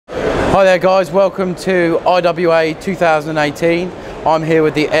Hi there guys, welcome to IWA 2018. I'm here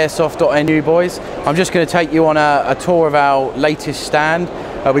with the Airsoft.nu boys. I'm just going to take you on a tour of our latest stand.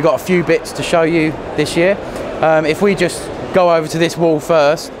 We've got a few bits to show you this year. If we just go over to this wall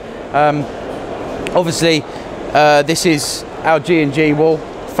first, obviously this is our G&G wall,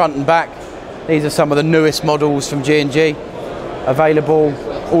 front and back. These are some of the newest models from G&G, available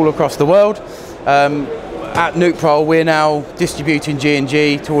all across the world. At Nuprol, we're now distributing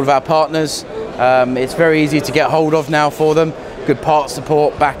G&G to all of our partners. It's very easy to get hold of now for them. Good parts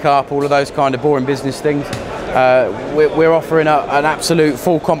support, backup, all of those kind of boring business things. We're offering an absolute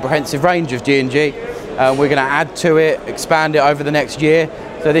full comprehensive range of G&G. We're going to add to it, expand it over the next year.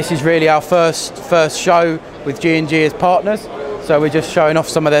 So this is really our first show with G&G as partners. So we're just showing off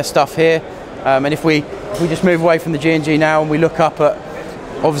some of their stuff here. And if we just move away from the G&G now and we look up at,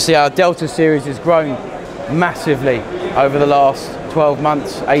 obviously our Delta series has grown massively over the last 12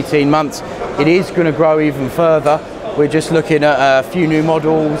 months, 18 months. It is going to grow even further. We're just looking at a few new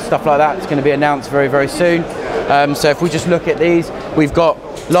models, stuff like that. It's going to be announced very, very soon. So if we just look at these, we've got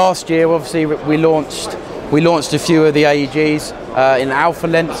last year, obviously we launched a few of the AEGs in alpha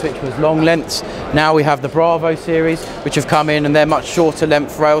lengths, which was long lengths. Now we have the Bravo series, which have come in, and they're much shorter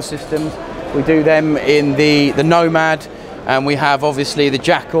length rail systems. We do them in the Nomad, and we have obviously the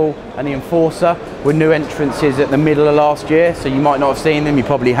Jackal and the Enforcer with new entrances at the middle of last year, so you might not have seen them, you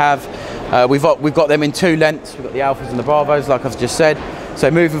probably have. We've got them in two lengths. We've got the Alphas and the Bravos, like I've just said. So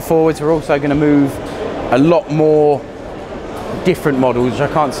moving forwards, we're also going to move a lot more different models, which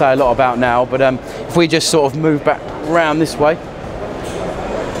I can't say a lot about now, but if we just sort of move back around this way,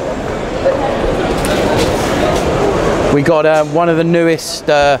 we got one of the newest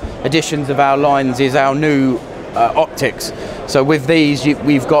additions of our lines is our new optics. So with these,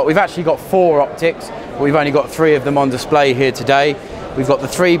 we've actually got 4 optics, but we've only got 3 of them on display here today. We've got the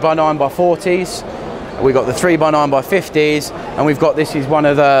 3x9x40s, we've got the 3x9x50s, and we've got, this is one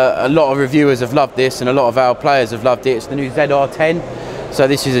of a lot of reviewers have loved this and a lot of our players have loved it. It's the new ZR10. So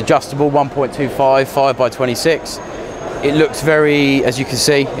this is adjustable, 1.25, 5x26. It looks very, as you can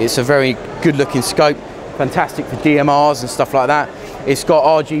see, it's a very good looking scope. Fantastic for DMRs and stuff like that. It's got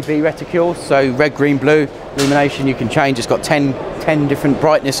RGB reticules, so red, green, blue illumination you can change. It's got 10 different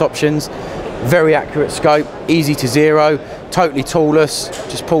brightness options. Very accurate scope, easy to zero, totally toolless.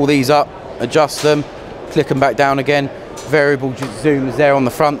 Just pull these up, adjust them, click them back down again. Variable zooms there on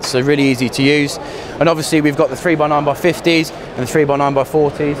the front, so really easy to use. And obviously we've got the 3x9x50s and the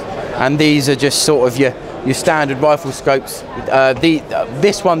 3x9x40s, and these are just sort of your standard rifle scopes.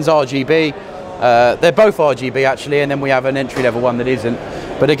 This one's RGB. They're both RGB actually, and then we have an entry-level one that isn't.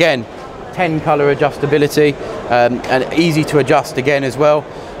 But again, 10 colour adjustability, and easy to adjust again as well.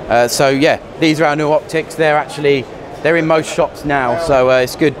 So yeah, these are our new optics. They're in most shops now, so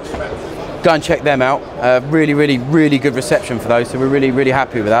it's good. Go and check them out. Really good reception for those, so we're really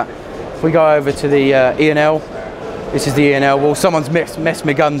happy with that. If we go over to the E&L, this is the E&L wall. Someone's messed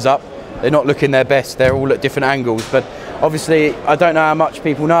my guns up. They're not looking their best. They're all at different angles, but obviously I don't know how much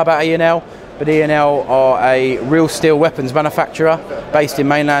people know about E&L. But E&L are a real steel weapons manufacturer based in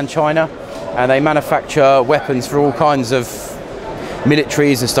mainland China, and they manufacture weapons for all kinds of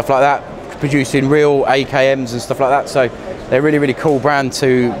militaries and stuff like that, producing real AKMs and stuff like that. So they're a really cool brand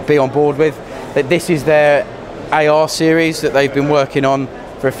to be on board with. This is their AR series that they've been working on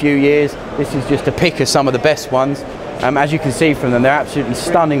for a few years. This is just a pick of some of the best ones. As you can see from them, they're absolutely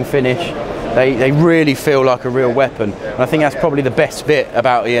stunning finish. They really feel like a real weapon, and I think that's probably the best bit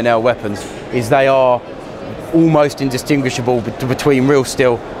about E&L weapons, is they are almost indistinguishable between real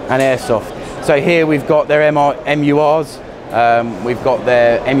steel and airsoft. So here we've got their MURs, we've got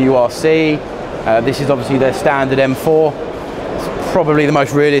their MURC, this is obviously their standard M4. It's probably the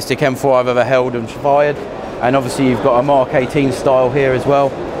most realistic M4 I've ever held and fired, and obviously you've got a Mark 18 style here as well.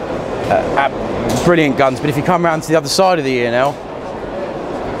 Brilliant guns, but if you come around to the other side of the E&L,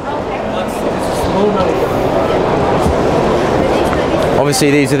 obviously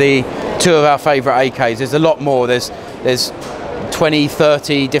these are the 2 of our favourite AKs. There's a lot more. There's 20,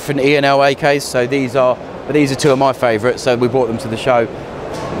 30 different E&L AKs. So these are 2 of my favourites. So we brought them to the show.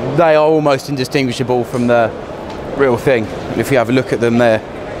 They are almost indistinguishable from the real thing. If you have a look at them there.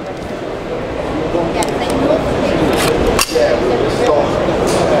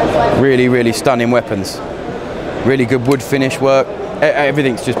 Really stunning weapons. Really good wood finish work.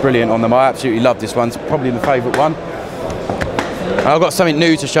 Everything's just brilliant on them. I absolutely love this one. It's probably my favourite one. And I've got something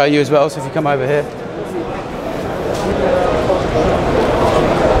new to show you as well, so if you come over here.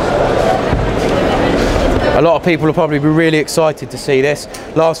 A lot of people will probably be really excited to see this.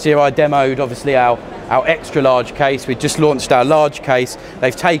 Last year I demoed obviously our our extra large case. We just launched our large case.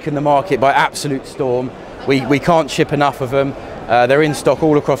 They've taken the market by absolute storm. We can't ship enough of them. They're in stock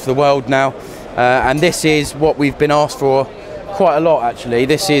all across the world now, and this is what we've been asked for quite a lot actually.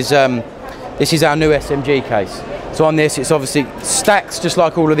 This is our new SMG case. So on this, it's obviously stacks just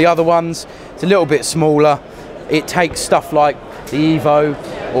like all of the other ones. It's a little bit smaller. It takes stuff like the Evo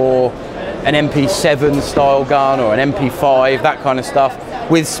or an MP7 style gun or an MP5, that kind of stuff,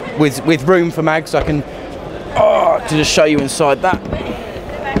 with room for mags. I can to just show you inside that.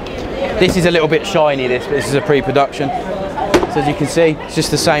 This is a little bit shiny, but this is a pre-production. So as you can see, it's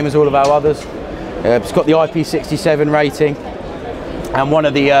just the same as all of our others. It's got the IP67 rating, and one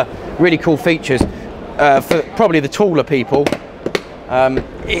of the really cool features for probably the taller people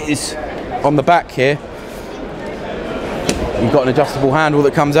is on the back here. You've got an adjustable handle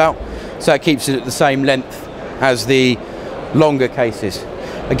that comes out, so it keeps it at the same length as the longer cases.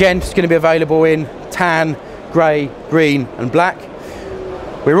 Again, it's going to be available in tan, grey, green and black.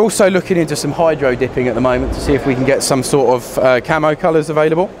 We're also looking into some hydro dipping at the moment to see if we can get some sort of camo colours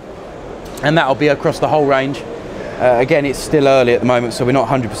available, and that'll be across the whole range. Again, it's still early at the moment, so we're not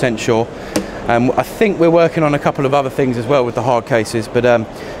 100% sure. I think we're working on a couple of other things as well with the hard cases, but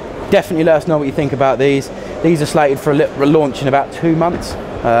definitely let us know what you think about these. These are slated for a launch in about 2 months,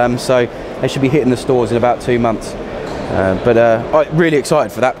 so they should be hitting the stores in about 2 months. I'm really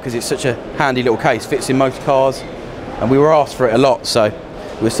excited for that because it's such a handy little case, fits in most cars, and we were asked for it a lot, so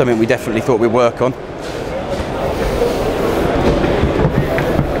it was something we definitely thought we'd work on.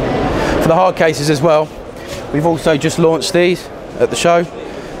 For the hard cases as well, we've also just launched these at the show.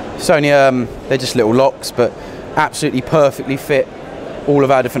 It's only they're just little locks, but absolutely perfectly fit all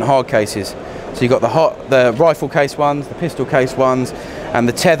of our different hard cases. So you've got the rifle case ones, the pistol case ones, and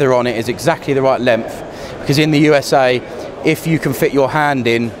the tether on it is exactly the right length, because in the USA, if you can fit your hand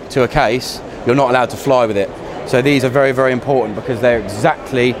in to a case, you're not allowed to fly with it. So these are very, very important because they're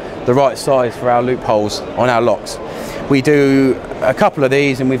exactly the right size for our loopholes on our locks. We do a couple of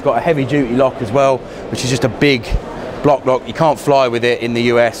these, and we've got a heavy duty lock as well, which is just a big block lock. You can't fly with it in the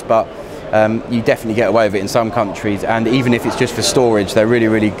US, but you definitely get away with it in some countries, and even if it's just for storage, they're really,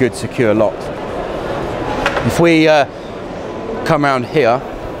 really good secure locks. If we come around here,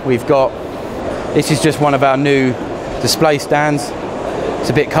 we've got, this is just one of our new display stands. It's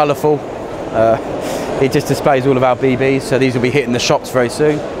a bit colourful. It just displays all of our BBs, so these will be hitting the shops very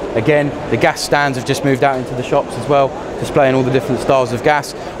soon. Again, the gas stands have just moved out into the shops as well, displaying all the different styles of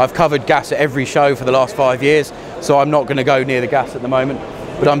gas. I've covered gas at every show for the last 5 years, so I'm not going to go near the gas at the moment.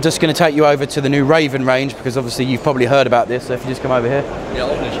 But I'm just going to take you over to the new Raven range, because obviously you've probably heard about this, so if you just come over here.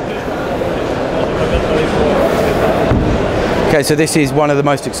 Okay, so this is one of the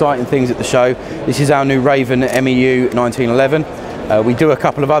most exciting things at the show. This is our new Raven MEU 1911. We do a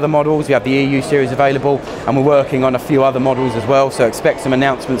couple of other models. We have the EU series available, and we're working on a few other models as well, so expect some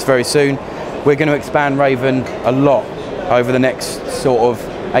announcements very soon. We're going to expand Raven a lot over the next sort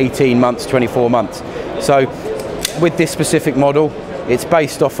of 18 months, 24 months. So with this specific model, it's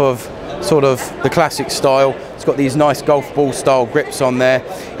based off of sort of the classic style. It's got these nice golf ball style grips on there.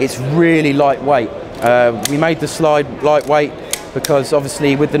 It's really lightweight. We made the slide lightweight because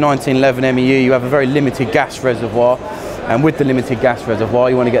obviously with the 1911 MEU you have a very limited gas reservoir, and with the limited gas reservoir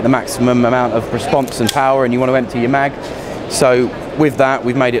you want to get the maximum amount of response and power, and you want to empty your mag. So with that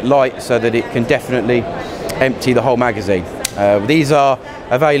we've made it light so that it can definitely empty the whole magazine. These are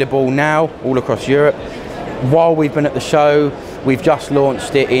available now all across Europe. While we've been at the show, we've just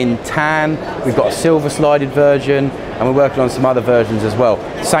launched it in tan. We've got a silver slided version, and we're working on some other versions as well.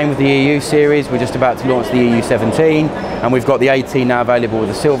 Same with the EU series. We're just about to launch the EU 17, and we've got the 18 now available with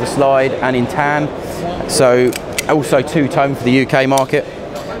a silver slide and in tan. So also two-tone for the UK market.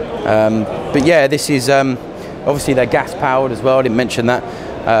 But yeah, this is obviously they're gas powered as well. I didn't mention that,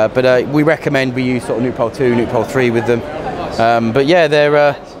 but we recommend we use sort of Nuprol 2, Nuprol 3 with them. But yeah,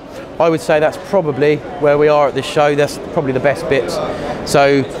 they're I would say that's probably where we are at this show. That's probably the best bits.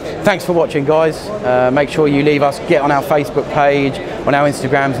 So thanks for watching, guys. Make sure you get on our Facebook page, on our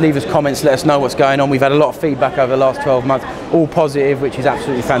Instagrams, leave us comments, let us know what's going on. We've had a lot of feedback over the last 12 months, all positive, which is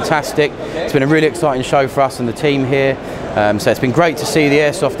absolutely fantastic. It's been a really exciting show for us and the team here. So it's been great to see the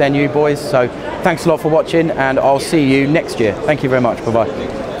Airsoft.nu boys. So thanks a lot for watching, and I'll see you next year. Thank you very much. Bye-bye.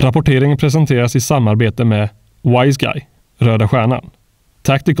 Rapporteringen presenteras i samarbete med Wise Guy, Röda Stjärnan,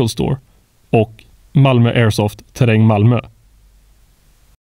 Tactical Store och Malmö Airsoft Terräng Malmö.